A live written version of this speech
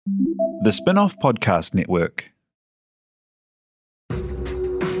The Spin-off Podcast Network.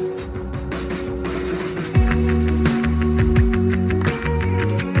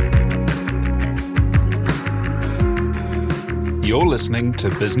 You're listening to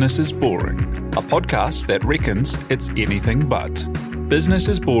Business is Boring, a podcast that reckons it's anything but. Business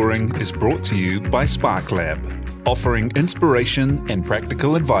is Boring is brought to you by SparkLab, offering inspiration and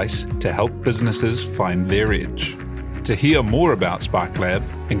practical advice to help businesses find their edge. To hear more about SparkLab,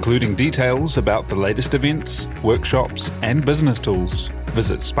 including details about the latest events, workshops, and business tools,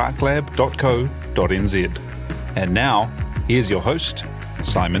 visit sparklab.co.nz. And now, here's your host,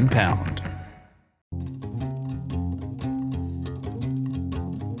 Simon Pound.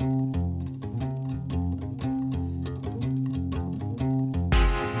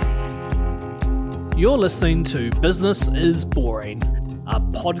 You're listening to Business is Boring, a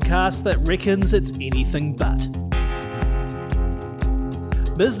podcast that reckons it's anything but.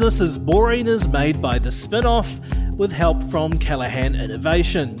 Business is Boring is made by The Spin-off with help from Callaghan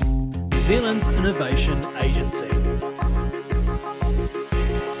Innovation, New Zealand's innovation agency.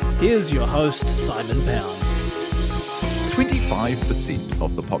 Here's your host, Simon Pound. 25%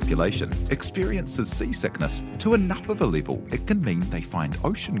 of the population experiences seasickness to enough of a level it can mean they find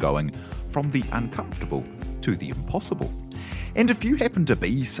ocean going from the uncomfortable to the impossible. And if you happen to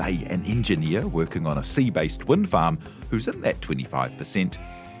be, say, an engineer working on a sea-based wind farm who's in that 25%,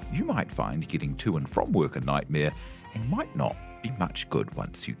 you might find getting to and from work a nightmare and might not be much good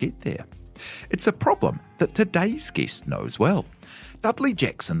once you get there. It's a problem that today's guest knows well. Dudley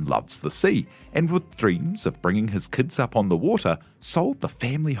Jackson loves the sea, and with dreams of bringing his kids up on the water, sold the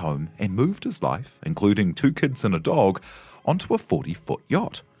family home and moved his life, including 2 kids and a dog, onto a 40-foot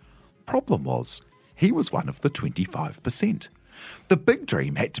yacht. Problem was, he was one of the 25%. The big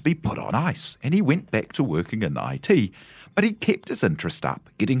dream had to be put on ice, and he went back to working in IT, but he kept his interest up,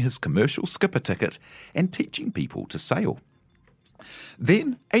 getting his commercial skipper ticket and teaching people to sail.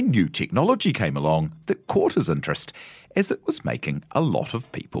 Then a new technology came along that caught his interest, as it was making a lot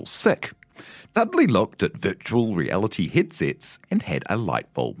of people sick. Dudley looked at virtual reality headsets and had a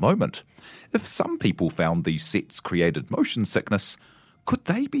light bulb moment. If some people found these sets created motion sickness, could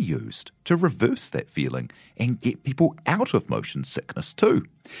they be used to reverse that feeling and get people out of motion sickness too?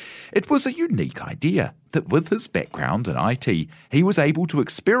 It was a unique idea that with his background in IT, he was able to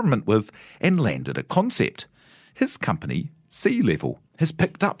experiment with and landed a concept. His company, Sea Level, has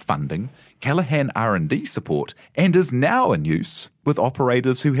picked up funding, Callaghan R&D support, and is now in use with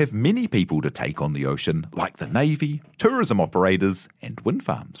operators who have many people to take on the ocean, like the Navy, tourism operators, and wind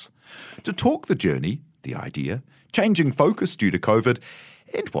farms. To talk the journey, the idea, changing focus due to COVID,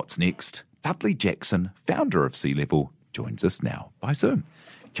 and what's next, Dudley Jackson, founder of Sea Level, joins us now by Zoom.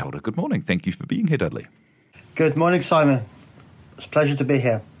 Kia ora, good morning. Thank you for being here, Dudley. Good morning, Simon. It's a pleasure to be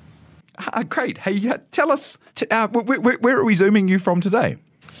here. Great. Hey, tell us, where are we Zooming you from today?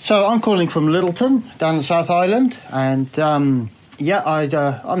 So I'm calling from Littleton, down the South Island, and I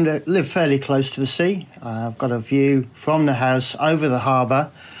live fairly close to the sea. I've got a view from the house over the harbour,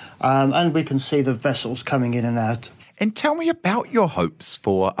 and we can see the vessels coming in and out. And tell me about your hopes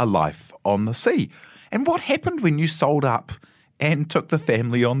for a life on the sea, and what happened when you sold up and took the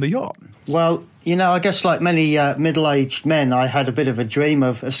family on the yacht? Well, I guess like many middle-aged men, I had a bit of a dream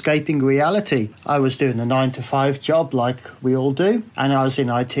of escaping reality. I was doing a 9-to-5 job like we all do, and I was in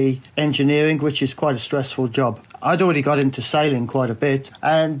IT engineering, which is quite a stressful job. I'd already got into sailing quite a bit,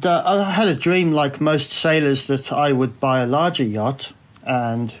 and I had a dream like most sailors that I would buy a larger yacht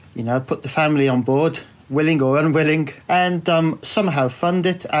and, put the family on board, willing or unwilling, and somehow fund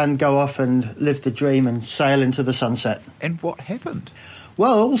it and go off and live the dream and sail into the sunset. And what happened?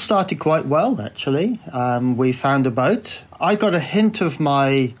 Well, it all started quite well, actually. We found a boat. I got a hint of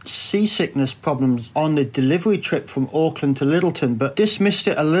my seasickness problems on the delivery trip from Auckland to Littleton, but dismissed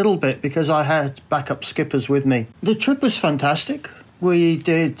it a little bit because I had backup skippers with me. The trip was fantastic. We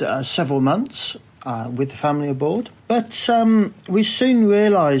did several months with the family aboard, but we soon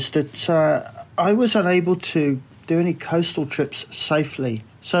realised that I was unable to do any coastal trips safely.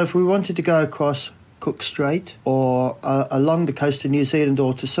 So if we wanted to go across Cook Strait or along the coast of New Zealand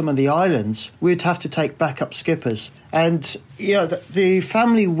or to some of the islands, we'd have to take backup skippers. And, the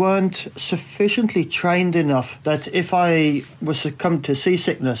family weren't sufficiently trained enough that if I was succumbed to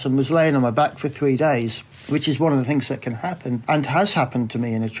seasickness and was laying on my back for 3 days, which is one of the things that can happen and has happened to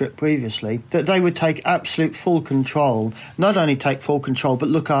me in a trip previously, that they would take absolute full control, not only take full control, but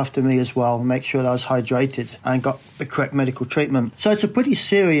look after me as well, make sure that I was hydrated and got the correct medical treatment. So it's a pretty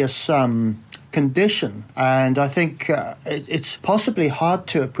serious condition, and I think it's possibly hard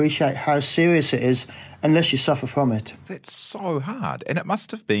to appreciate how serious it is unless you suffer from it. That's so hard. And it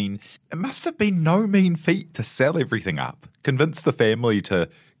must have been no mean feat to sell everything up, convince the family to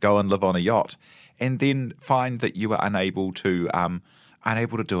go and live on a yacht, and then find that you were unable to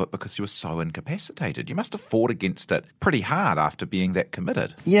do it because you were so incapacitated. You must have fought against it pretty hard after being that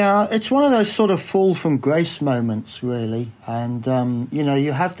committed. Yeah, it's one of those sort of fall from grace moments, really. And,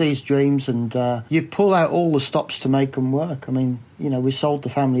 you have these dreams and you pull out all the stops to make them work. I mean, we sold the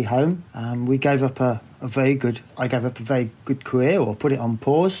family home. We gave up I gave up a very good career, or put it on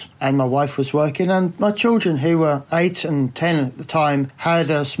pause, and my wife was working, and my children, who were 8 and 10 at the time,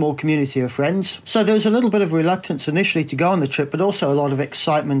 had a small community of friends. So there was a little bit of reluctance initially to go on the trip, but also a lot of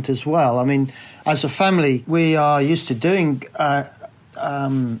excitement as well. I mean, as a family, we are used to doing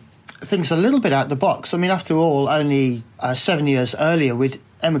things a little bit out the box. I mean, after all, only 7 years earlier, we'd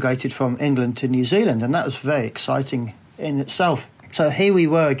emigrated from England to New Zealand, and that was very exciting in itself. So here we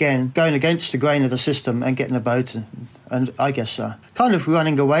were again, going against the grain of the system and getting a boat and I guess kind of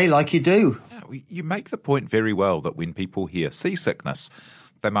running away like you do. Yeah, you make the point very well that when people hear seasickness,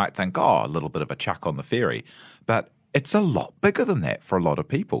 they might think, a little bit of a chuck on the ferry. But it's a lot bigger than that for a lot of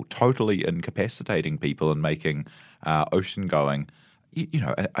people, totally incapacitating people and making ocean going,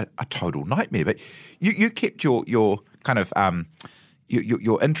 a total nightmare. But you kept your kind of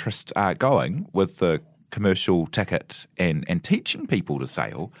your interest going with the commercial ticket and teaching people to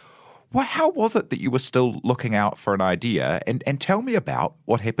sail. Well, how was it that you were still looking out for an idea? And tell me about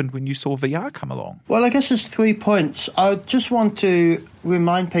what happened when you saw VR come along. Well, I guess there's 3 points. I just want to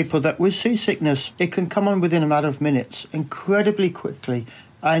remind people that with seasickness, it can come on within a matter of minutes, incredibly quickly,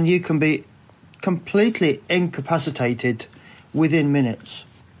 and you can be completely incapacitated within minutes.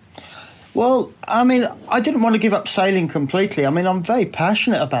 Well, I mean, I didn't want to give up sailing completely. I mean, I'm very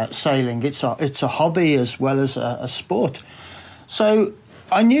passionate about sailing. It's a hobby as well as a sport. So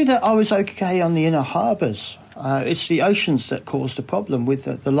I knew that I was okay on the inner harbours. It's the oceans that cause the problem with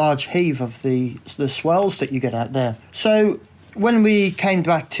the large heave of the swells that you get out there. So when we came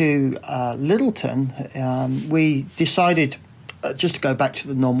back to Lyttelton, we decided just to go back to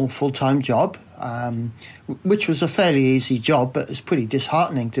the normal full-time job, which was a fairly easy job, but it was pretty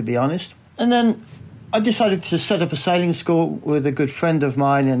disheartening, to be honest. And then I decided to set up a sailing school with a good friend of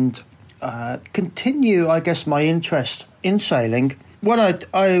mine and continue, I guess, my interest in sailing. What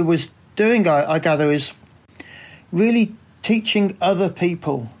I was doing, I gather, is really teaching other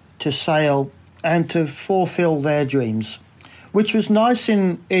people to sail and to fulfill their dreams, which was nice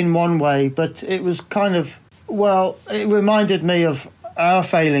in one way, but it was kind of, it reminded me of our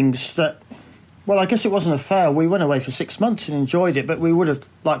failings that, I guess it wasn't a fail. We went away for 6 months and enjoyed it, but we would have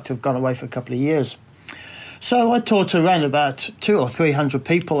liked to have gone away for a couple of years. So I taught around about 200 or 300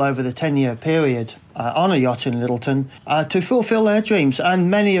 people over the 10-year period on a yacht in Lyttelton to fulfil their dreams. And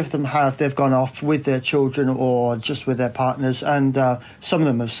many of them they've gone off with their children or just with their partners. And some of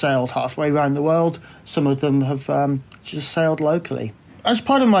them have sailed halfway around the world. Some of them have just sailed locally. As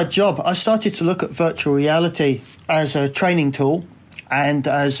part of my job, I started to look at virtual reality as a training tool and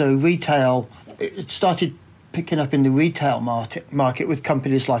as a retail. It started picking up in the retail market with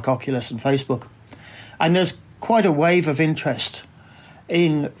companies like Oculus and Facebook. And there's quite a wave of interest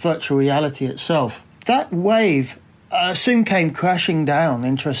in virtual reality itself. That wave soon came crashing down,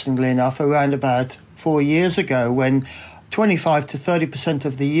 interestingly enough, around about 4 years ago, when 25 to 30%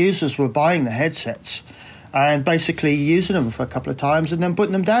 of the users were buying the headsets and basically using them for a couple of times and then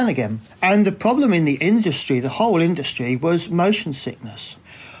putting them down again. And the problem in the industry, the whole industry, was motion sickness.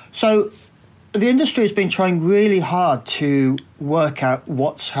 So the industry has been trying really hard to work out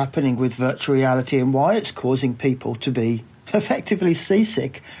what's happening with virtual reality and why it's causing people to be effectively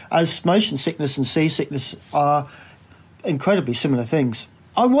seasick, as motion sickness and seasickness are incredibly similar things.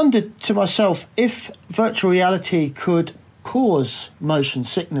 I wondered to myself if virtual reality could cause motion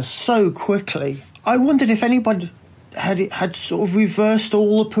sickness so quickly. I wondered if anybody had sort of reversed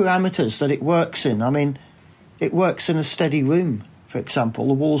all the parameters that it works in. I mean, it works in a steady room, for example.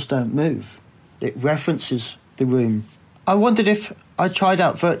 The walls don't move. It references the room. I wondered if I tried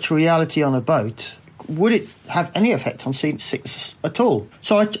out virtual reality on a boat, would it have any effect on seasickness at all?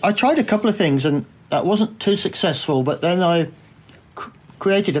 So I tried a couple of things, and that wasn't too successful, but then I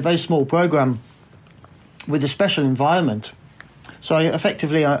created a very small program with a special environment. So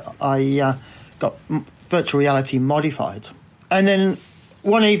I got virtual reality modified. And then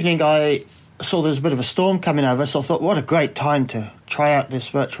one evening I saw there was a bit of a storm coming over, so I thought, what a great time to try out this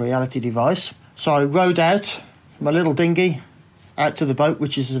virtual reality device. So I rowed out my little dinghy out to the boat,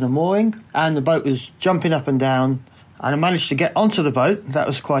 which is in a mooring, and the boat was jumping up and down, and I managed to get onto the boat. That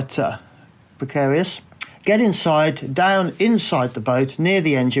was quite precarious. get inside, down inside the boat, near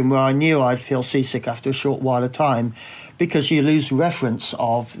the engine, where I knew I'd feel seasick after a short while of time, because you lose reference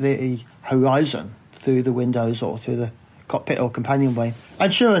of the horizon through the windows or through the cockpit or companionway.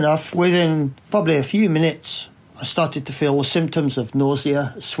 And sure enough, within probably a few minutes, I started to feel the symptoms of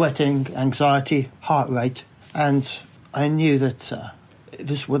nausea, sweating, anxiety, heart rate, and I knew that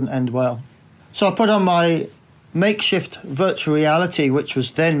this wouldn't end well. So I put on my makeshift virtual reality, which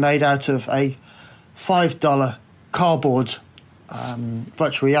was then made out of a $5 cardboard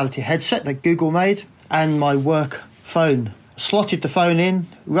virtual reality headset that Google made, and my work phone. Slotted the phone in,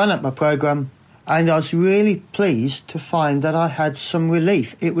 ran up my program, and I was really pleased to find that I had some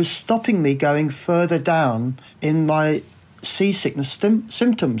relief. It was stopping me going further down in my seasickness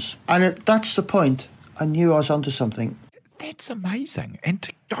symptoms. And that's the point. I knew I was onto something. That's amazing. And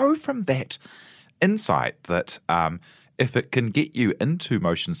to go from that insight that if it can get you into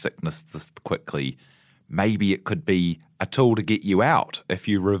motion sickness this quickly, maybe it could be a tool to get you out if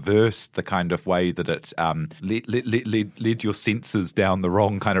you reverse the kind of way that it led your senses down the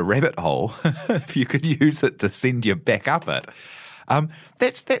wrong kind of rabbit hole. If you could use it to send you back up it.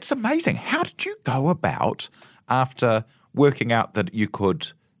 That's amazing. How did you go about, after working out that you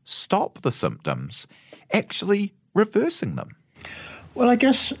could stop the symptoms, actually reversing them? Well, I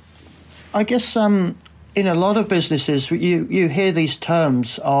guess in a lot of businesses, you hear these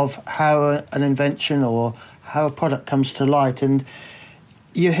terms of how an invention or how a product comes to light, and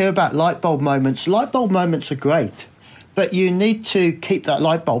you hear about light bulb moments. Light bulb moments are great, but you need to keep that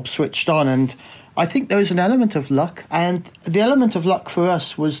light bulb switched on, and I think there was an element of luck. And the element of luck for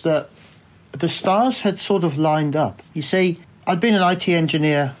us was that the stars had sort of lined up. You see, I'd been an IT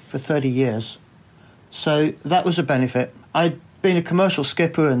engineer for 30 years, so that was a benefit. I'd been a commercial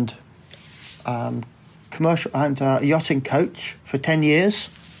skipper and yachting coach for 10 years,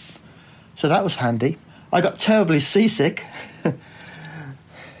 so that was handy. I got terribly seasick.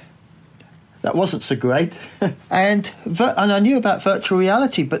 That wasn't so great. and I knew about virtual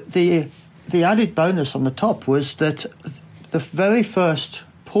reality, but the added bonus on the top was that the very first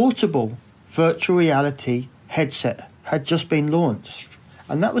portable virtual reality headset had just been launched,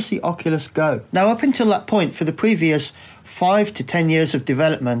 and that was the Oculus Go. Now, up until that point, for the previous 5 to 10 years of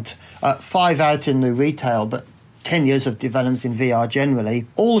development, 5 out in the retail, but 10 years of development in VR generally,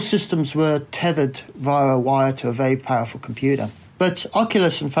 all systems were tethered via a wire to a very powerful computer. But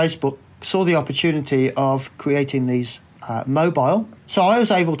Oculus and Facebook saw the opportunity of creating these mobile. So I was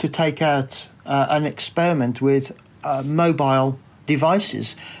able to take out an experiment with mobile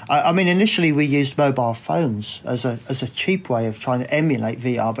devices. I mean, initially we used mobile phones as a cheap way of trying to emulate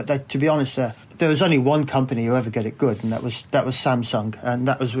VR, but to be honest, there was only one company who ever got it good, and that was Samsung, and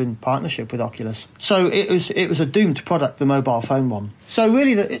that was in partnership with Oculus. So it was a doomed product, the mobile phone one. So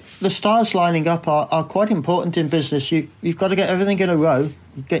really, the stars lining up are quite important in business. You've got to get everything in a row,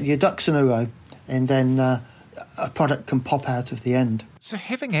 get your ducks in a row, and then a product can pop out of the end. So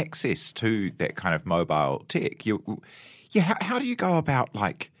having access to that kind of mobile tech, how do you go about,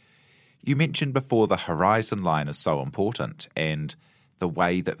 like, you mentioned before the horizon line is so important, and the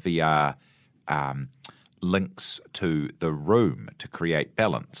way that VR links to the room to create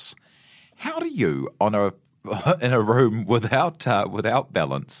balance. How do you, in a room without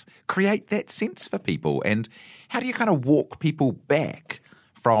balance, create that sense for people? And how do you kind of walk people back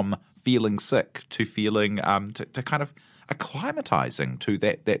from feeling sick to feeling to kind of acclimatizing to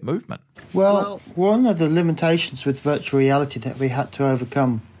that movement? Well, one of the limitations with virtual reality that we had to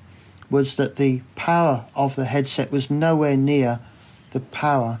overcome was that the power of the headset was nowhere near the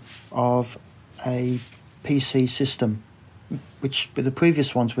power of a PC system, which the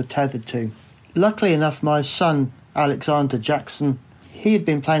previous ones were tethered to. Luckily enough, my son, Alexander Jackson, he had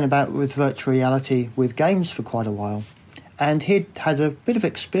been playing about with virtual reality with games for quite a while, and he'd had a bit of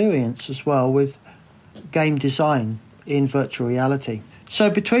experience as well with game design in virtual reality. So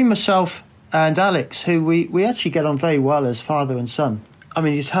between myself and Alex, who we actually get on very well as father and son. I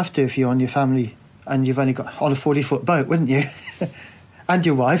mean, you'd have to if you're on your family and you've only got on a 40-foot boat, wouldn't you? And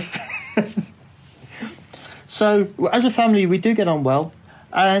your wife. So as a family, we do get on well.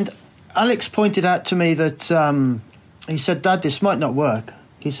 And Alex pointed out to me that he said, "Dad, this might not work."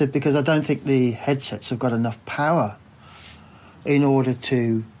 He said, "because I don't think the headsets have got enough power in order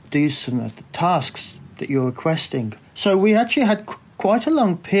to do some of the tasks that you're requesting." So we actually had quite a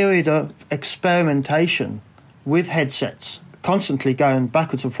long period of experimentation with headsets, constantly going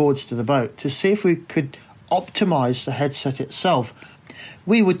backwards and forwards to the boat to see if we could optimize the headset itself.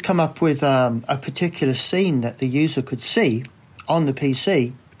 We would come up with a particular scene that the user could see on the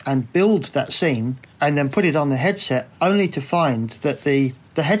PC and build that scene and then put it on the headset, only to find that the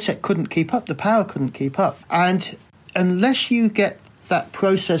the headset couldn't keep up, the power couldn't keep up. And unless you get that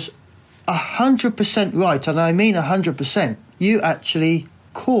process 100% right, and I mean 100%, you actually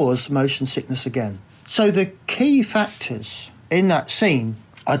cause motion sickness again. So the key factors in that scene,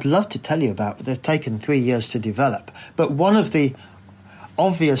 I'd love to tell you about, but they've taken 3 years to develop. But one of the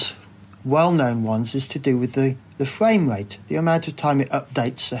obvious, well-known ones is to do with the frame rate, the amount of time it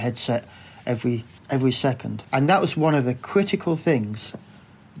updates the headset every second. And that was one of the critical things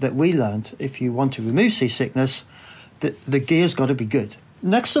that we learned. If you want to remove seasickness, the gear's got to be good.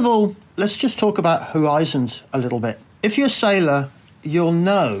 Next of all, let's just talk about horizons a little bit. If you're a sailor, you'll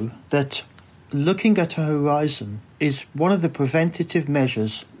know that looking at a horizon is one of the preventative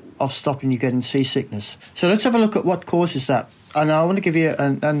measures of stopping you getting seasickness. So let's have a look at what causes that. And I want to give you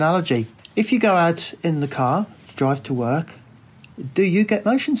an analogy. If you go out in the car, drive to work, do you get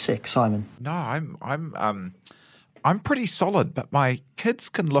motion sick, Simon? No, I'm pretty solid, but my kids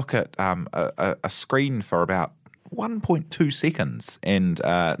can look at a screen for about 1.2 seconds and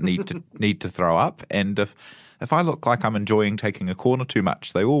need to throw up. And if I look like I'm enjoying taking a corner too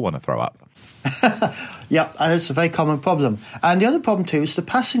much, they all want to throw up. Yeah, and it's a very common problem. And the other problem too is the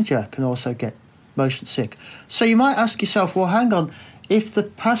passenger can also get motion sick. So you might ask yourself, well, hang on, if the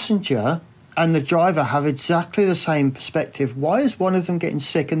passenger and the driver have exactly the same perspective, why is one of them getting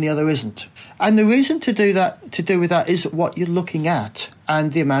sick and the other isn't? And the reason to do with that is what you're looking at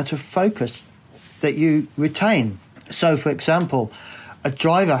and the amount of focus that you retain. So, for example, a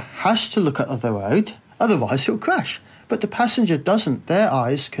driver has to look at the road, otherwise he'll crash. But the passenger doesn't. Their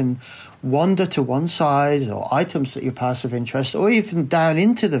eyes can wander to one side or items that you pass of interest, or even down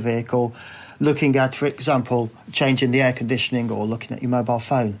into the vehicle, looking at, for example, changing the air conditioning or looking at your mobile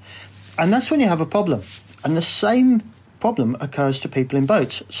phone. And that's when you have a problem. And the same problem occurs to people in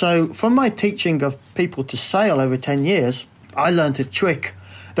boats. So from my teaching of people to sail over 10 years, I learned a trick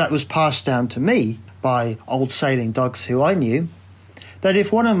that was passed down to me by old sailing dogs who I knew, that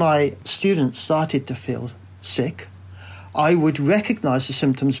if one of my students started to feel sick, I would recognise the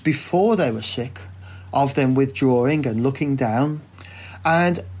symptoms before they were sick, of them withdrawing and looking down,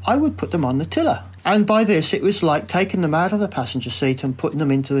 and I would put them on the tiller. And by this, it was like taking them out of the passenger seat and putting them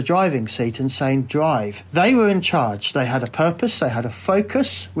into the driving seat and saying, drive. They were in charge. They had a purpose. They had a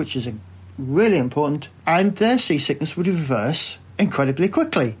focus, which is really important. And their seasickness would reverse incredibly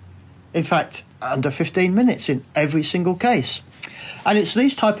quickly. In fact, under 15 minutes in every single case. And it's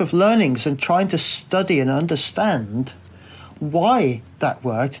these type of learnings and trying to study and understand why that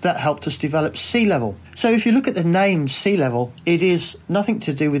worked that helped us develop sea level. So if you look at the name sea level, it is nothing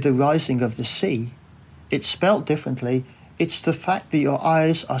to do with the rising of the sea. It's spelt differently. It's the fact that your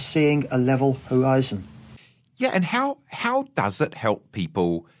eyes are seeing a level horizon. Yeah, and how does it help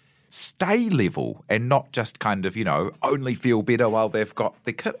people stay level and not just kind of, only feel better while they've got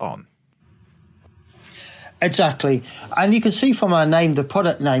the kit on? Exactly. And you can see from our name, the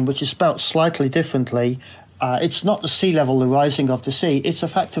product name, which is spelt slightly differently, it's not the sea level, the rising of the sea. It's a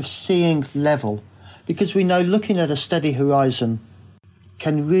fact of seeing level, because we know looking at a steady horizon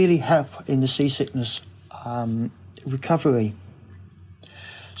can really help in the seasickness recovery.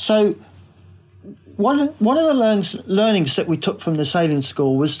 So one of the learnings that we took from the sailing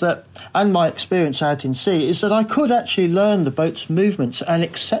school was that, and my experience out in sea, is that I could actually learn the boat's movements and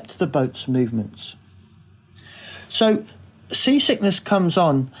accept the boat's movements. So seasickness comes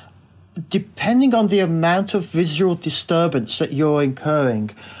on depending on the amount of visual disturbance that you're incurring.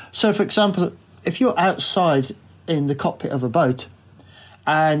 So, for example, if you're outside in the cockpit of a boat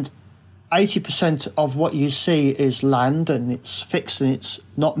and 80% of what you see is land and it's fixed and it's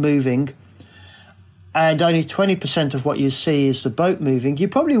not moving, and only 20% of what you see is the boat moving, you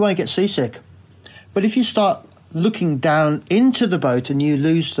probably won't get seasick. But if you start looking down into the boat and you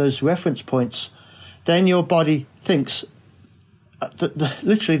lose those reference points, then your body thinks that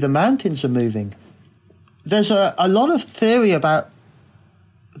literally the mountains are moving. There's a lot of theory about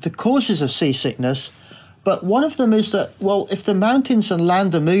the causes of seasickness, but one of them is that, well, if the mountains and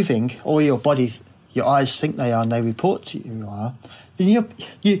land are moving, or your eyes think they are and they report to you are, then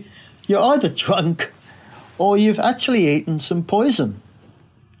you're either drunk or you've actually eaten some poison.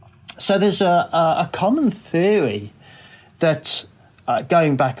 So there's a common theory that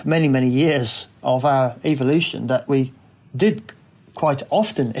going back many, many years of our evolution, that we did quite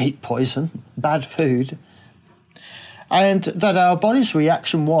often eat poison, bad food, and that our body's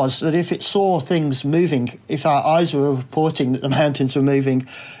reaction was that if it saw things moving, if our eyes were reporting that the mountains were moving,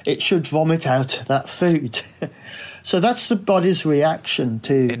 it should vomit out that food. So that's the body's reaction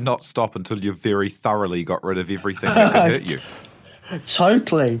to... And not stop until you've very thoroughly got rid of everything that could hurt you.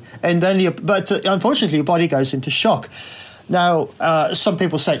 Totally. And then but unfortunately your body goes into shock. Now, some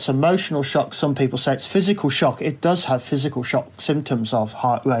people say it's emotional shock, some people say it's physical shock. It does have physical shock symptoms of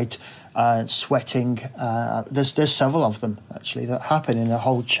heart rate, sweating. There's several of them, actually, that happen in a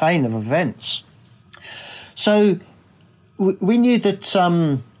whole chain of events. So we knew that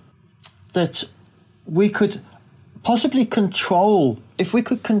that we could possibly control, if we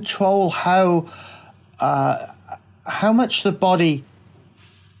could control how much the body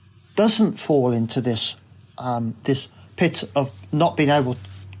doesn't fall into this this pit of not being able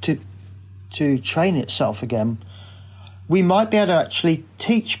to train itself again, we might be able to actually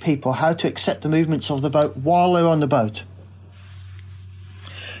teach people how to accept the movements of the boat while they're on the boat.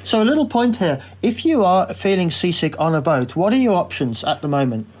 So a little point here, if you are feeling seasick on a boat, what are your options at the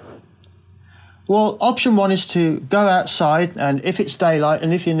moment? Well, option one is to go outside, and if it's daylight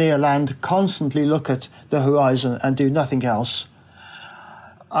and if you're near land, constantly look at the horizon and do nothing else.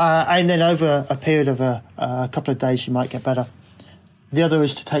 And then over a period of a couple of days, you might get better. The other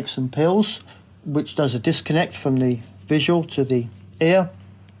is to take some pills, which does a disconnect from the visual to the ear.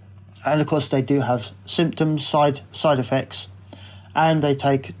 And of course, they do have symptoms, side effects, and they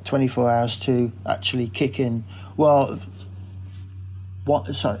take 24 hours to actually kick in. Well, 1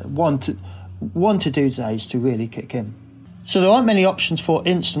 to 2 days to really kick in. So there aren't many options for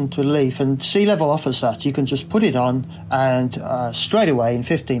instant relief, and Sea Level offers that. You can just put it on and straight away in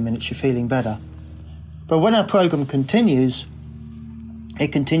 15 minutes you're feeling better. But when our program continues,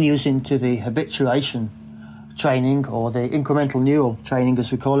 it continues into the habituation training, or the incremental neural training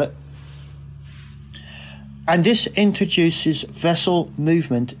as we call it. And this introduces vessel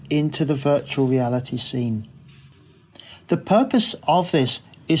movement into the virtual reality scene. The purpose of this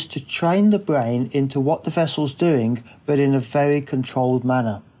is to train the brain into what the vessel's doing, but in a very controlled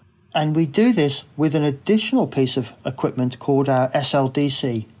manner. And we do this with an additional piece of equipment called our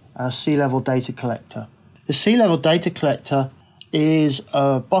SLDC, our Sea Level Data Collector. The Sea Level Data Collector is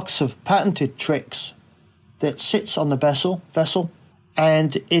a box of patented tricks that sits on the vessel,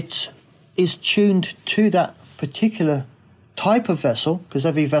 and it is tuned to that particular type of vessel, because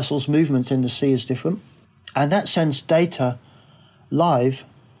every vessel's movement in the sea is different, and that sends data live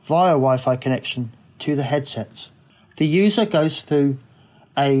via Wi-Fi connection to the headsets. The user goes through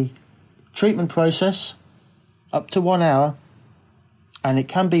a treatment process up to 1 hour, and it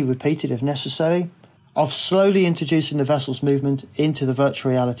can be repeated if necessary, of slowly introducing the vessel's movement into the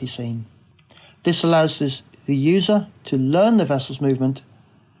virtual reality scene. This allows the user to learn the vessel's movement,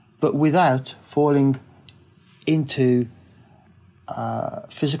 but without falling into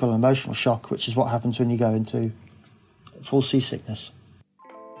physical and emotional shock, which is what happens when you go into full seasickness.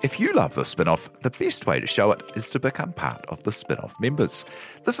 If you love the Spin-Off, the best way to show it is to become part of the Spin-Off members.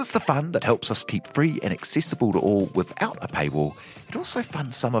 This is the fund that helps us keep free and accessible to all without a paywall. It also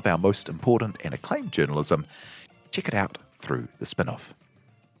funds some of our most important and acclaimed journalism. Check it out through the Spin-Off.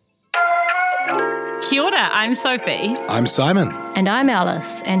 Kia ora, I'm Sophie. I'm Simon. And I'm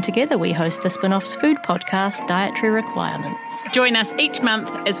Alice, and together we host the Spin-Off's food podcast, Dietary Requirements. Join us each month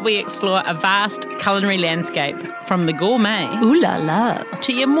as we explore a vast culinary landscape, from the gourmet Ooh la la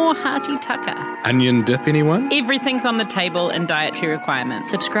to your more hearty tucker. Onion dip, anyone? Everything's on the table in Dietary Requirements.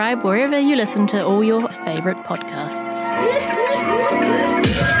 Subscribe wherever you listen to all your favourite podcasts.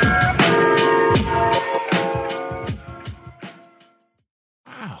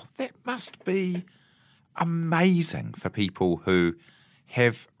 Wow, that must be amazing for people who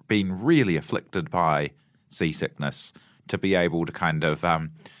have been really afflicted by seasickness to be able to kind of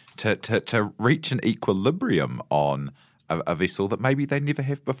to reach an equilibrium on a vessel that maybe they never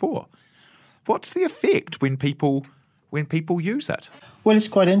have before. What's the effect when people use it? Well, it's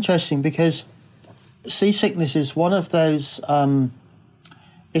quite interesting because seasickness is one of those.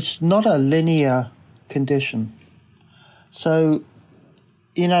 It's not a linear condition, so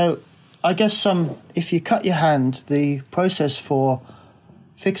I guess if you cut your hand, the process for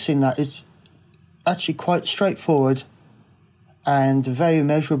fixing that is actually quite straightforward and very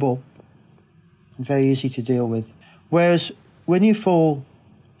measurable and very easy to deal with. Whereas when you fall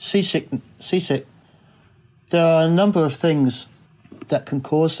seasick, there are a number of things that can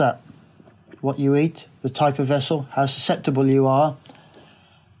cause that. What you eat, the type of vessel, how susceptible you are,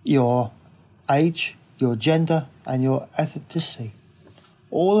 your age, your gender, and your ethnicity.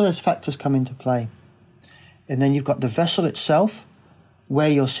 All of those factors come into play. And then you've got the vessel itself, where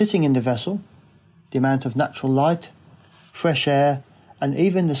you're sitting in the vessel, the amount of natural light, fresh air, and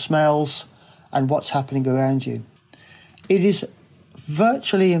even the smells and what's happening around you. It is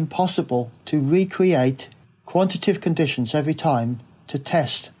virtually impossible to recreate quantitative conditions every time to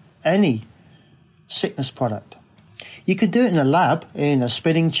test any sickness product. You could do it in a lab, in a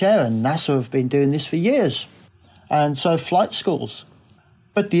spinning chair, and NASA have been doing this for years. and so flight schools.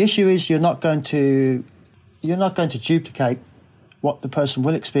 But the issue is you're not going to duplicate what the person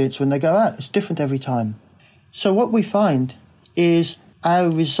will experience when they go out. It's different every time. So what we find is our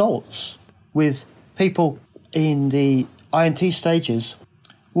results with people in the INT stages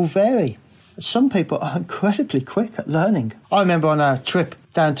will vary. Some people are incredibly quick at learning. I remember on our trip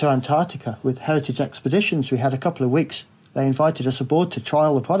down to Antarctica with Heritage Expeditions, we had a couple of weeks. They invited us aboard to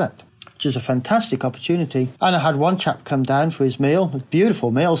trial the product, which is a fantastic opportunity. And I had one chap come down for his meal,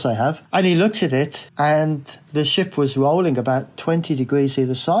 beautiful meals they have, and he looked at it and the ship was rolling about 20 degrees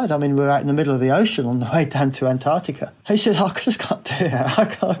either side. I mean, we were out in the middle of the ocean on the way down to Antarctica. He said, I just can't do it.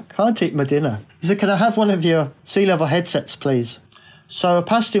 I can't eat my dinner. He said, can I have one of your sea level headsets, please? So I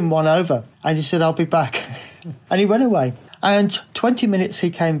passed him one over and he said, I'll be back. And he went away. And 20 minutes he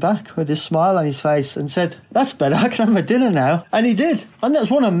came back with his smile on his face and said, that's better, I can have my dinner now. And he did. And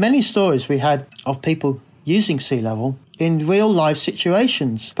that's one of many stories we had of people using Sea Level in real life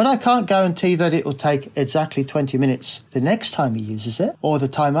situations. But I can't guarantee that it will take exactly 20 minutes the next time he uses it or the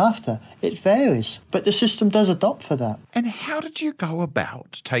time after. It varies. But the system does adopt for that. And how did you go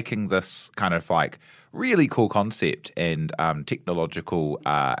about taking this kind of like really cool concept and technological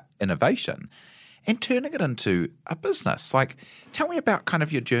innovation and turning it into a business? Like, tell me about kind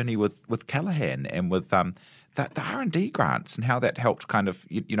of your journey with Callaghan and with the R&D grants and how that helped kind of,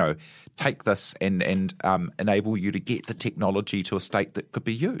 take this and enable you to get the technology to a state that could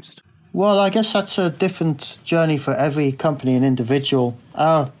be used. Well, I guess that's a different journey for every company and individual.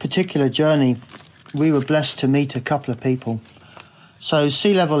 Our particular journey, we were blessed to meet a couple of people. So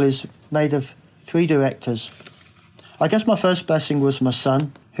Sea Level is made of 3 directors. I guess my first blessing was my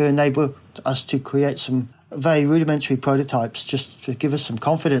son, who enabled us to create some very rudimentary prototypes just to give us some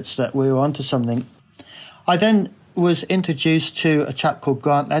confidence that we were onto something. I then was introduced to a chap called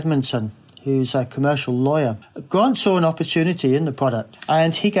Grant Edmondson, who's a commercial lawyer. Grant saw an opportunity in the product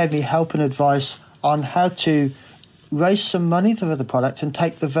and he gave me help and advice on how to raise some money for the product and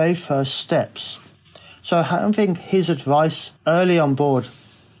take the very first steps. So having his advice early on board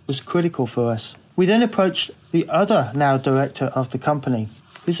was critical for us. We then approached the other now director of the company,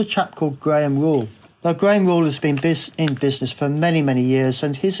 who's a chap called Graham Rule. Now, Graham Rule has been in business for many, many years,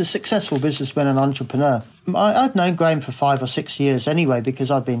 and he's a successful businessman and entrepreneur. I'd known Graham for 5 or 6 years anyway, because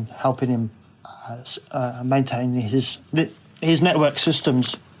I've been helping him maintain his network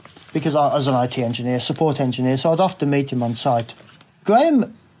systems, because I was an IT engineer, support engineer, so I'd often meet him on site.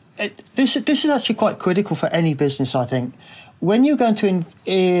 Graham, this is actually quite critical for any business, I think. When you're going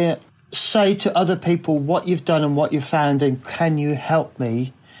to say to other people what you've done and what you've found and can you help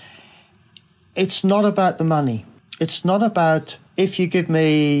me, it's not about the money. It's not about if you give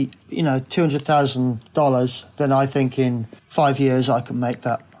me, $200,000, then I think in 5 years I can make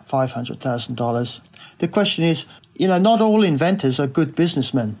that $500,000. The question is, not all inventors are good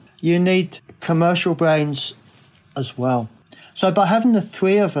businessmen. You need commercial brains as well. So by having the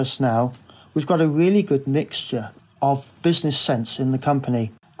 3 of us now, we've got a really good mixture of business sense in the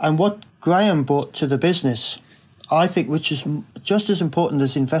company. And what Graham brought to the business, I think, which is just as important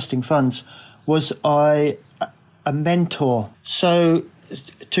as investing funds, was a mentor. So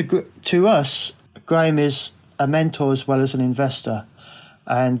to us, Graham is a mentor as well as an investor.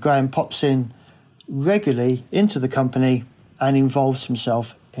 And Graham pops in regularly into the company and involves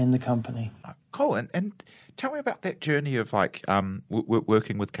himself in the company. Cool. And tell me about that journey of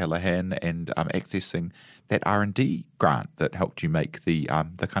working with Callaghan and accessing that R&D grant that helped you make the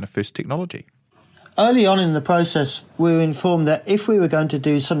kind of first technology. Early on in the process, we were informed that if we were going to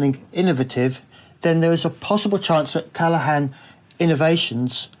do something innovative, then there was a possible chance that Callaghan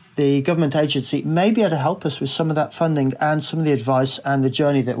Innovations, the government agency, may be able to help us with some of that funding and some of the advice and the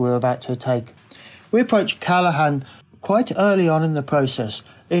journey that we're about to take. We approached Callaghan quite early on in the process.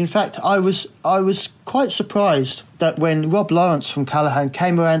 In fact, I was quite surprised that when Rob Lawrence from Callaghan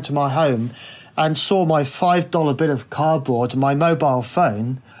came around to my home and saw my $5 bit of cardboard and my mobile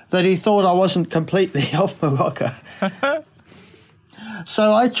phone, that he thought I wasn't completely off my rocker.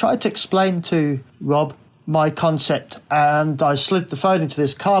 So I tried to explain to Rob my concept, and I slid the phone into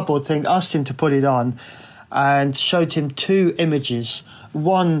this cardboard thing, asked him to put it on, and showed him 2 images.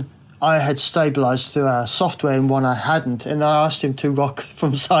 One I had stabilised through our software and one I hadn't, and I asked him to rock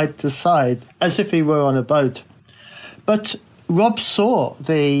from side to side as if he were on a boat. But Rob saw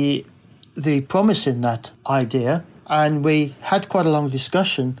the promise in that idea, and we had quite a long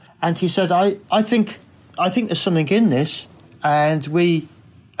discussion, and he said, I think there's something in this, and we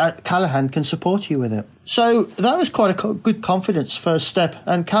at Callaghan can support you with it. So that was quite a good confidence first step,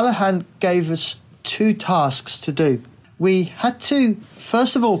 and Callaghan gave us 2 tasks to do. we had to,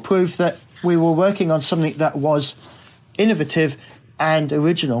 first of all, prove that we were working on something that was innovative and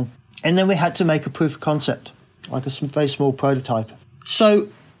original. And then we had to make a proof of concept, like a very small prototype. So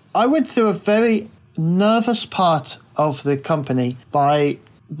I went through a very nervous part of the company by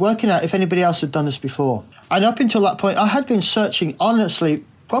working out if anybody else had done this before. And up until that point, I had been searching, honestly,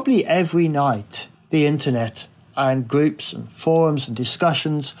 probably every night, the internet and groups and forums and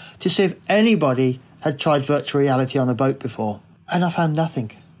discussions to see if anybody had tried virtual reality on a boat before. And I found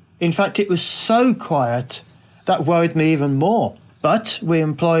nothing. In fact, it was so quiet that worried me even more. But we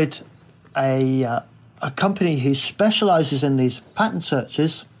employed a company who specialises in these patent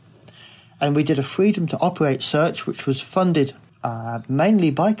searches, and we did a freedom to operate search, which was funded mainly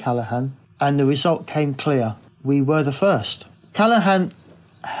by Callaghan, and the result came clear. We were the first. Callaghan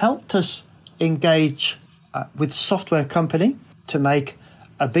helped us engage with a software company to make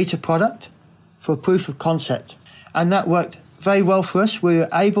a beta product for a proof of concept, and that worked very well for us. We were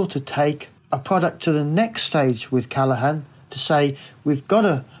able to take a product to the next stage with Callaghan to say we've got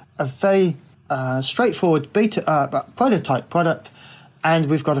a very straightforward beta prototype product, and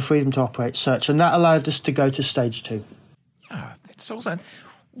we've got a freedom to operate search, and that allowed us to go to stage 2. Yeah, that's awesome.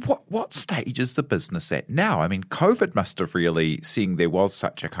 What stage is the business at now? I mean, COVID must have really, seeing there was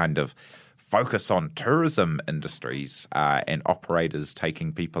such a kind of focus on tourism industries and operators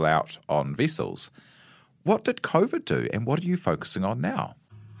taking people out on vessels. What did COVID do, and what are you focusing on now?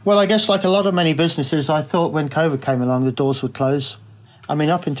 Well, I guess like a lot of many businesses, I thought when COVID came along, the doors would close. I mean,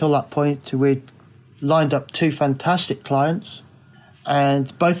 up until that point, we'd lined up 2 fantastic clients,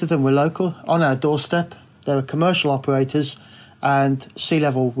 and both of them were local, on our doorstep. They were commercial operators, and sea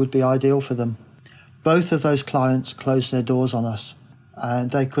level would be ideal for them. Both of those clients closed their doors on us,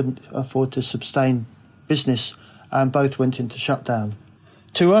 and they couldn't afford to sustain business, and both went into shutdown.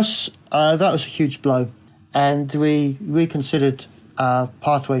 To us, that was a huge blow, and we reconsidered our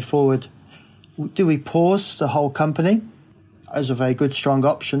pathway forward. Do we pause the whole company? As a very good, strong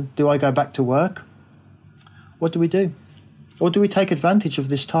option. Do I go back to work? What do we do? Or do we take advantage of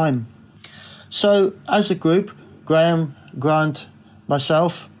this time? So, as a group, Graham, Grant,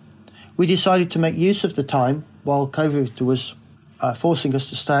 myself, we decided to make use of the time while COVID was forcing us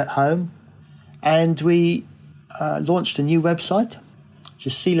to stay at home, and we launched a new website, which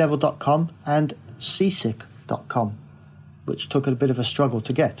is sealevel.com and seasick.com, which took a bit of a struggle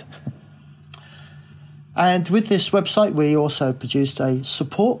to get. And with this website, we also produced a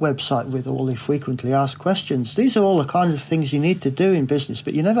support website with all the frequently asked questions. These are all the kind of things you need to do in business,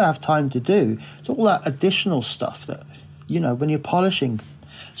 but you never have time to do. It's all that additional stuff that, when you're polishing.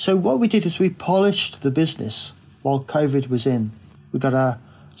 So what we did is we polished the business while COVID was in. We got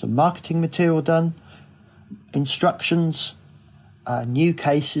some marketing material done, instructions, new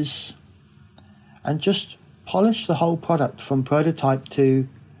cases, and just polished the whole product from prototype to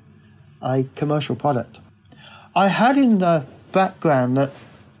a commercial product. I had in the background that,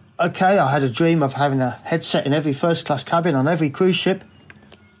 I had a dream of having a headset in every first-class cabin on every cruise ship.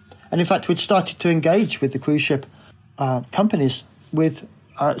 And in fact, we'd started to engage with the cruise ship companies with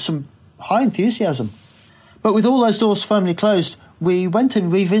some high enthusiasm. But with all those doors firmly closed, we went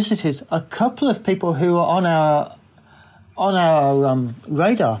and revisited a couple of people who were on our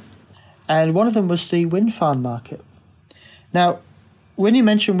radar. And one of them was the wind farm market. Now, when you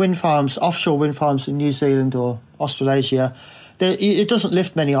mention wind farms, offshore wind farms in New Zealand or Australasia, it doesn't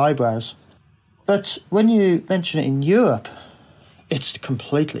lift many eyebrows. But when you mention it in Europe, it's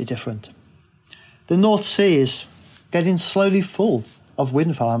completely different. The North Sea is getting slowly full of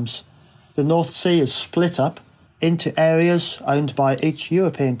wind farms. The North Sea is split up into areas owned by each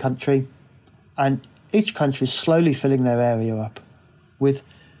European country, and each country is slowly filling their area up with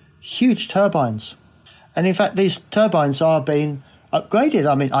huge turbines. And in fact, these turbines are being upgraded.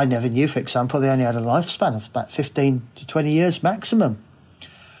 I mean, I never knew, for example, they only had a lifespan of about 15 to 20 years maximum.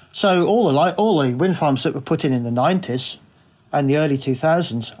 So all the wind farms that were put in the 90s and the early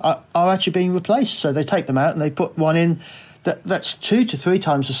 2000s are actually being replaced. So they take them out and they put one in that's 2 to 3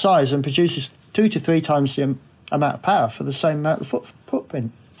 times the size and produces 2 to 3 times the amount of power for the same amount of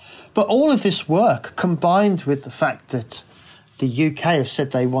footprint. But all of this work, combined with the fact that the UK have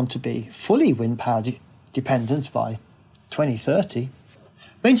said they want to be fully wind power dependent by 2030,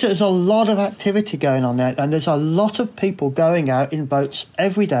 means that there's a lot of activity going on there, and there's a lot of people going out in boats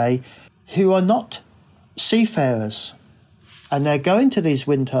every day who are not seafarers, and they're going to these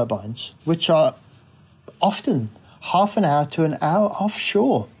wind turbines, which are often half an hour to an hour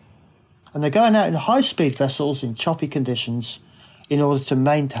offshore, and they're going out in high-speed vessels in choppy conditions in order to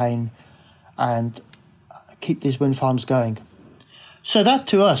maintain and keep these wind farms going. So that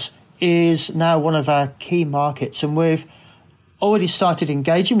to us is now one of our key markets, and we've already started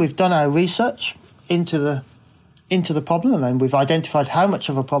engaging. We've done our research into the problem, and we've identified how much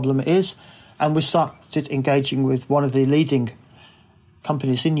of a problem it is, and we started engaging with one of the leading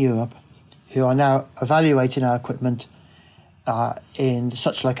companies in Europe who are now evaluating our equipment in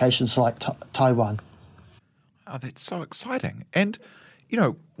such locations like Taiwan. Oh, that's so exciting. And,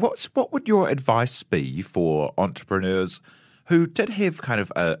 what would your advice be for entrepreneurs who did have kind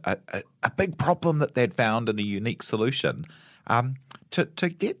of a big problem that they'd found and a unique solution to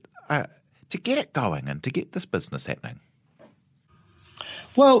get it going and to get this business happening?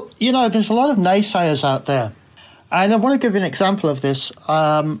 Well, there's a lot of naysayers out there. And I want to give you an example of this.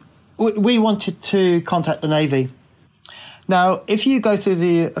 We wanted to contact the Navy. Now, if you go through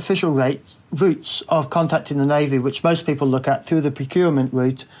the official routes of contacting the Navy, which most people look at through the procurement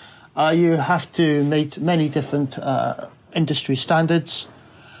route, you have to meet many different industry standards.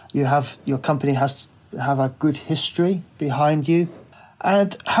 Your company has to have a good history behind you.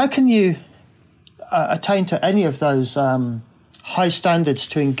 And how can you attain to any of those high standards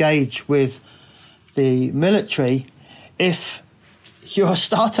to engage with the military if you're a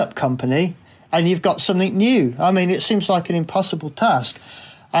startup company and you've got something new? I mean, it seems like an impossible task.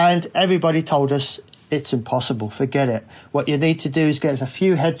 And everybody told us it's impossible, forget it. What you need to do is get a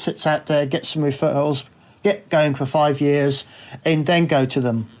few headsets out there, get some referrals, get going for 5 years, and then go to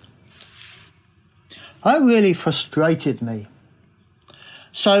them. That really frustrated me.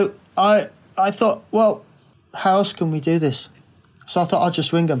 So I thought, well, how else can we do this? So I thought I'll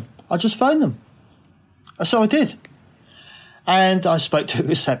just ring them. I'll just phone them. So I did. And I spoke to a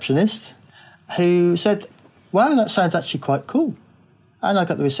receptionist who said, wow, that sounds actually quite cool. And I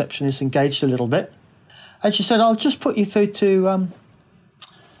got the receptionist engaged a little bit. And she said, I'll just put you through to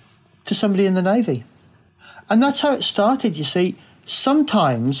somebody in the Navy. And that's how it started, you see.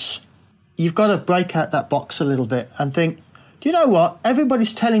 Sometimes you've got to break out that box a little bit and think, do you know what?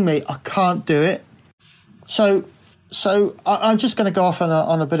 Everybody's telling me I can't do it. So I'm just going to go off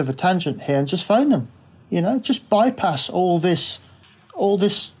on a bit of a tangent here and just phone them. Just bypass all this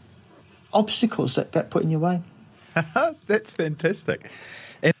obstacles that get put in your way. That's fantastic.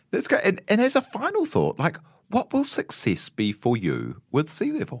 And that's great. And as a final thought, what will success be for you with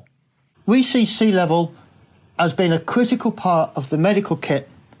Sea Level? We see Sea Level as being a critical part of the medical kit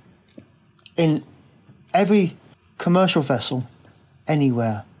in every commercial vessel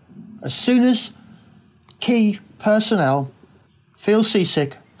anywhere. As soon as key personnel feel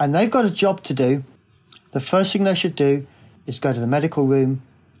seasick and they've got a job to do, the first thing they should do is go to the medical room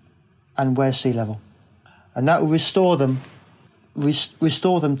and wear Sea Level. And that will restore them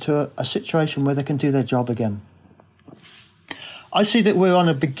to a situation where they can do their job again. I see that we're on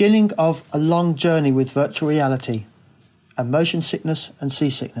a beginning of a long journey with virtual reality and motion sickness and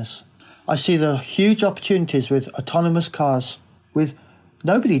seasickness. I see the huge opportunities with autonomous cars, with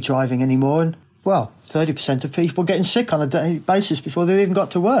nobody driving anymore, and, 30% of people getting sick on a daily basis before they've even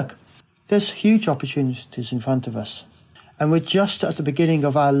got to work. There's huge opportunities in front of us. And we're just at the beginning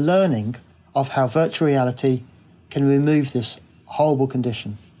of our learning of how virtual reality can remove this horrible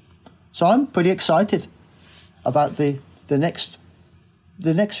condition. So I'm pretty excited about the next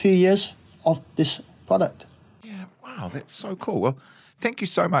few years of this product. Yeah, wow, that's so cool. Well, thank you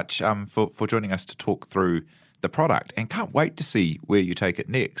so much for joining us to talk through the product, and can't wait to see where you take it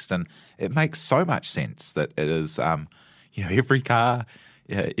next. And it makes so much sense that it is, every car,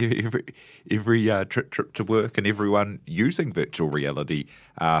 every trip to work, and everyone using virtual reality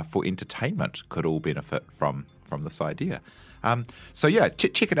for entertainment could all benefit from this idea.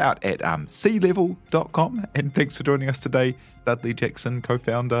 Check it out at sealevel.com. And thanks for joining us today, Dudley Jackson,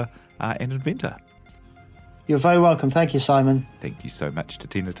 co-founder and inventor. You're very welcome. Thank you, Simon. Thank you so much to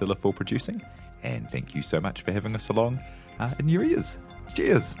Tina Tiller for producing, and thank you so much for having us along in your ears.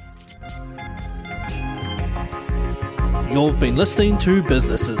 Cheers. You've been listening to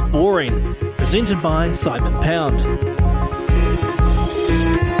Business is Boring, presented by Simon Pound,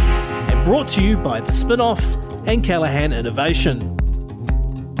 and brought to you by The Spin-Off and Callaghan Innovation.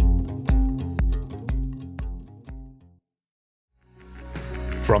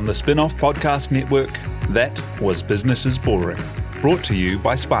 From the Spin-Off Podcast Network, that was Business is Boring, brought to you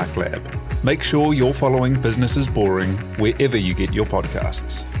by SparkLab. Make sure you're following Business is Boring wherever you get your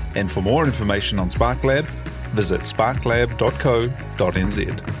podcasts. And for more information on SparkLab, visit sparklab.co.nz.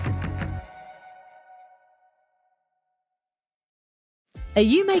 Are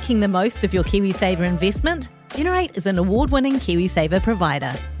you making the most of your KiwiSaver investment? Generate is an award-winning KiwiSaver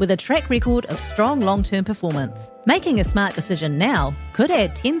provider with a track record of strong long-term performance. Making a smart decision now could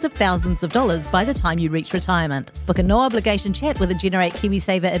add tens of thousands of dollars by the time you reach retirement. Book a no-obligation chat with a Generate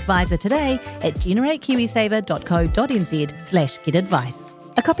KiwiSaver advisor today at generatekiwisaver.co.nz/getadvice.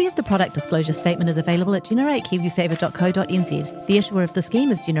 A copy of the product disclosure statement is available at generatekiwisaver.co.nz. The issuer of the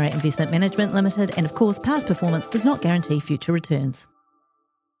scheme is Generate Investment Management Limited, and of course, past performance does not guarantee future returns.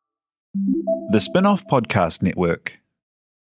 The Spin-off Podcast Network.